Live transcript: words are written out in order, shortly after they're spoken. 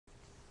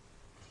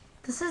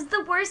This is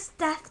the worst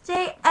death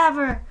day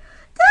ever.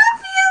 That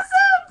feels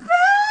so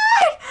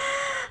bad.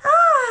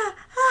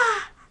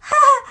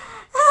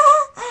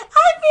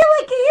 I feel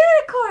like a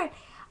unicorn.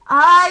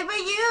 I'm a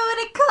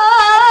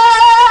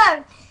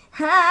unicorn.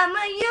 I'm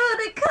a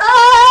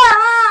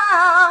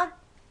unicorn.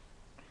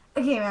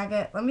 Okay,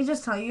 Maggot, let me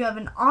just tell you, you have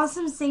an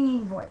awesome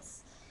singing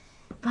voice.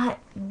 But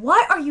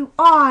what are you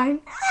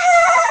on?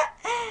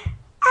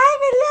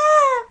 I'm in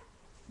love.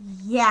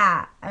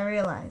 Yeah, I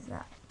realize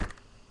that.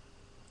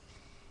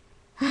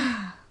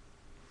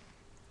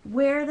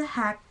 Where the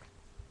heck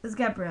is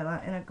Gabriella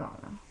and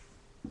Agana?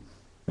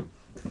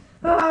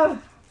 Oh.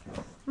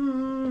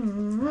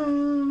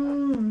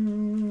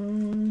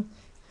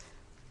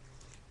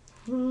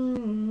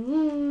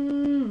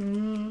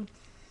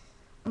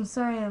 I'm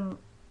sorry, I'm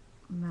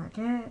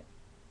Maggot.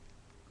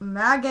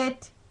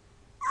 Maggot.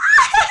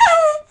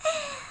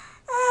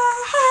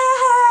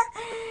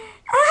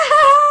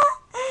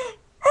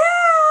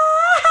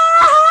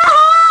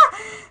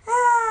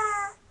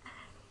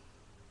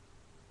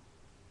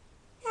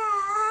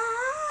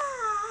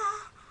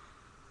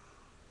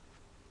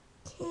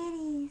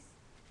 Kitties.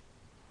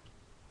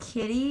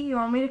 Kitty? You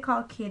want me to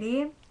call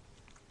Kitty?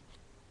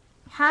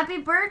 Happy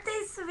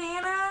birthday,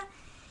 Savannah.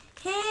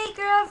 Hey,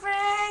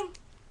 girlfriend.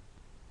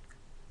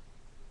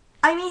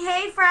 I mean,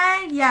 hey,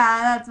 friend.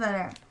 Yeah, that's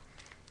better.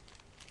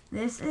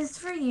 This is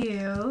for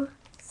you,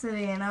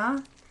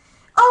 Savannah.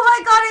 Oh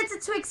my god, it's a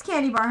Twix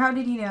candy bar. How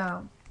did you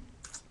know?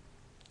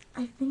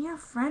 I've been your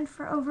friend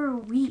for over a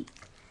week.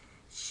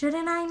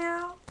 Shouldn't I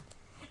know?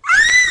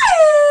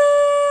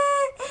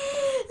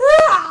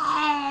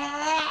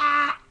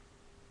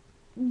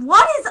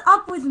 What is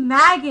up with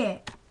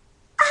Maggot?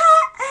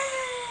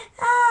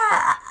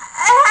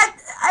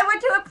 I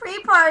went to a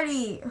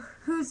pre-party.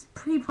 Whose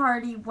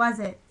pre-party was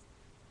it?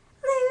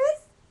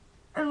 Lose.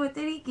 And what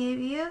did he give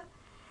you?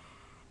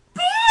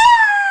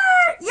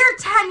 Beer! You're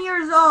 10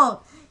 years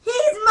old.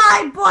 He's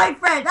my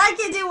boyfriend. I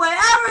can do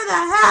whatever the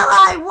hell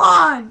I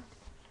want.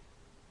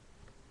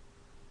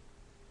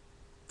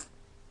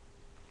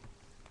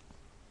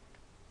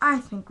 I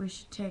think we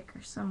should take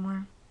her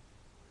somewhere.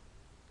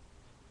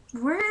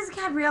 Where is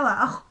Gabriella?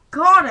 Oh,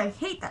 God, I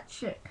hate that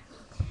shit.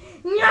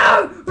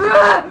 No!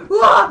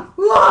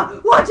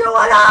 What you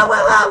want?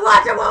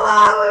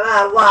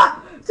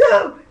 1,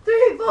 2,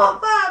 3, 4, 5,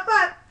 5.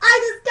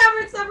 I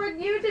discovered someone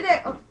new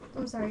today. Oh,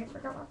 I'm sorry. I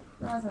forgot what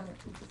was it.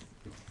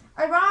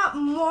 I brought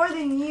more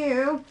than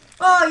you.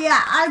 Oh,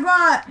 yeah. I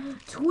brought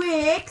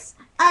Twix.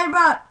 I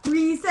brought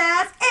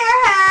Recess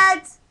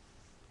Airheads.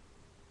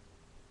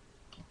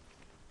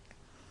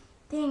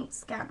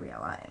 Thanks,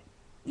 Gabriella.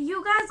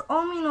 You guys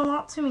all mean a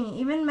lot to me.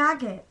 Even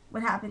Maggot.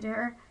 What happened to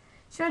her?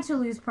 She went to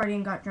Lou's party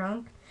and got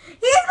drunk.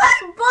 He's my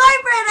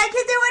boyfriend! I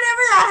can do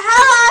whatever the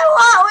hell I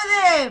want with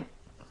him!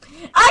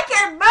 I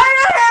can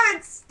murder him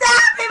and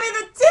stab him in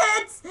the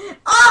tits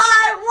all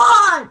I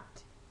want!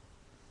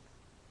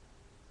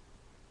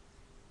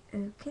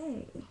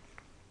 Okay.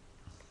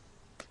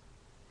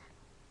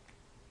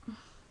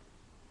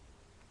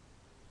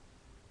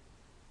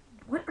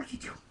 What are you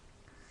doing?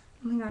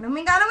 Oh my god, oh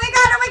my god, oh my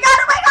god, oh my god,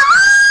 oh my god!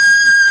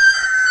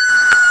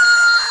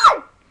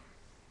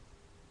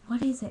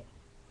 What is it?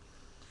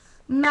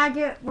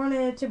 Maggot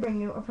wanted to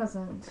bring you a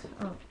present.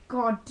 Oh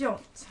god,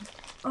 don't.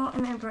 Oh,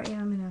 and I brought you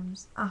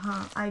M&M's.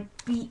 I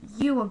beat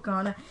you,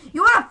 Agana.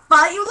 You wanna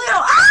fight, you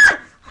little...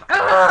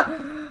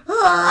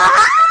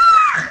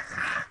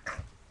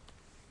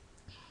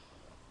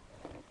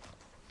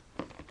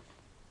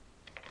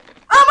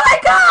 Oh my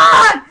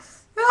god!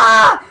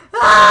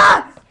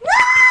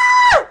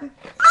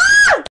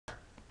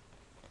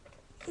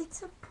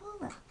 It's a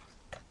bullet.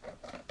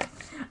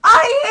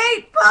 I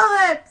hate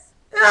bullets!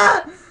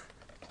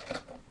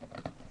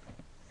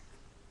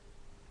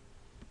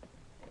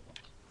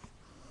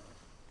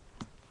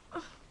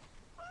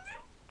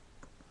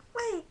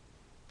 Wait,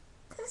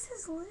 this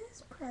is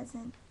Liz's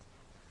present.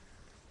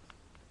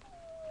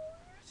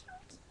 You're so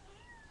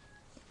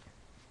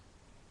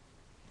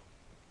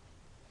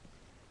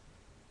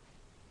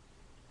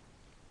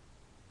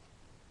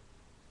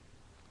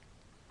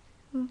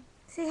cute.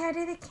 Say hi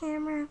to the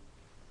camera.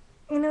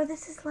 I know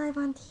this is live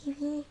on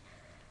TV.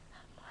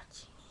 I'm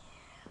watching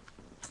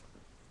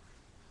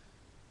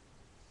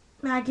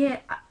you.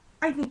 Maggot,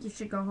 I think you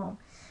should go home.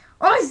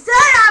 I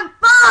said I'm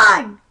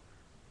fine!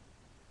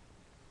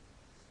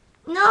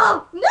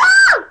 No! No!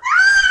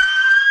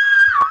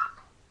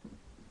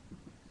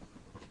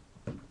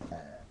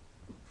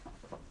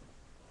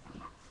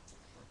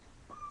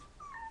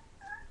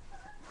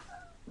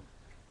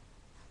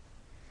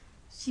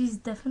 She's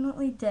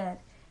definitely dead.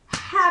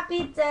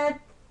 Happy Death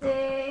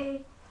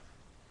Day!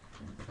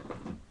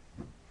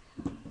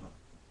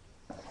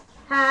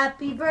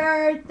 Happy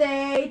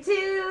birthday to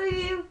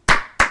you!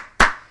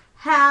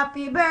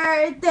 Happy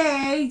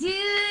birthday to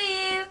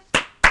you!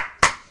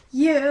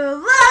 You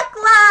look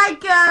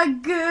like a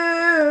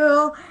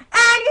girl,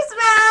 and you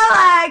smell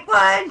like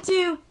one,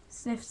 two.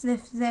 Sniff,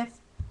 sniff,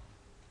 sniff.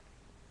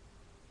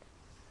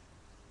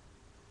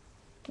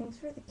 Thanks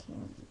for the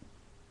candy.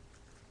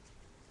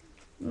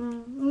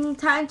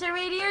 Time to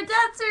read your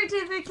death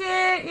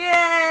certificate.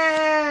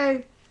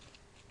 Yay!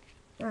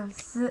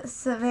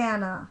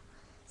 Savannah.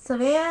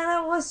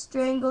 Savannah was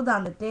strangled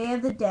on the Day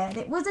of the Dead.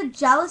 It was a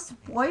jealous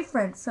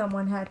boyfriend,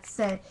 someone had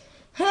said.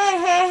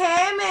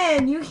 Hey,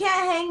 man, you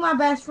can't hang my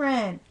best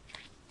friend.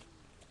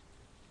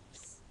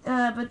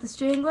 But the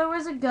strangler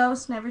was a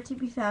ghost, never to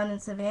be found,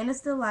 and Savannah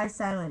still lies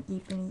silent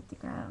deep beneath the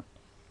ground.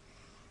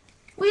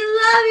 We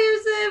love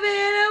you,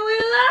 Savannah. We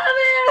love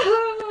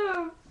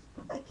you.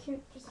 I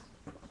can't just...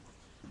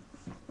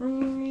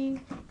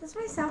 That's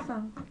my cell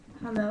phone.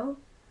 Hello?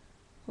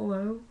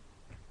 Hello?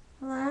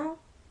 Hello?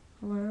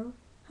 Hello?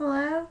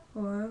 Hello?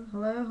 Hello?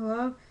 Hello?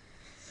 Hello?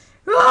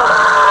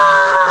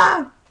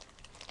 Ah!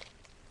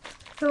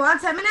 Who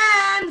wants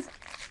M&M's?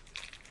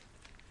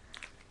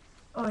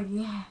 Oh,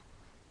 yeah.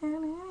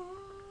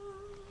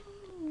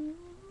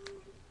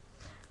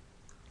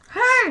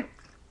 Hey!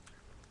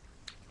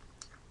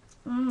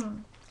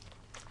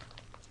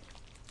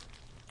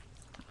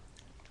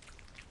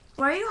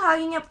 Why are you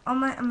hogging up all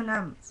my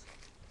M&M's?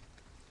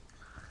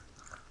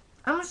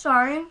 I'm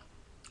sorry.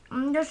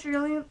 I'm just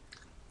really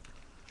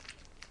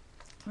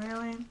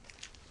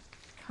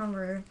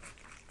hungry.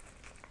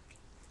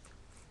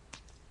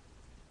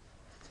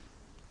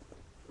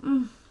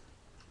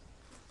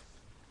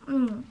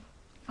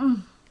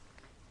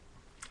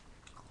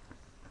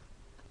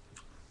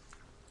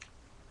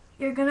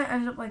 You're gonna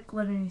end up like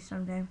Gluttony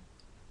someday.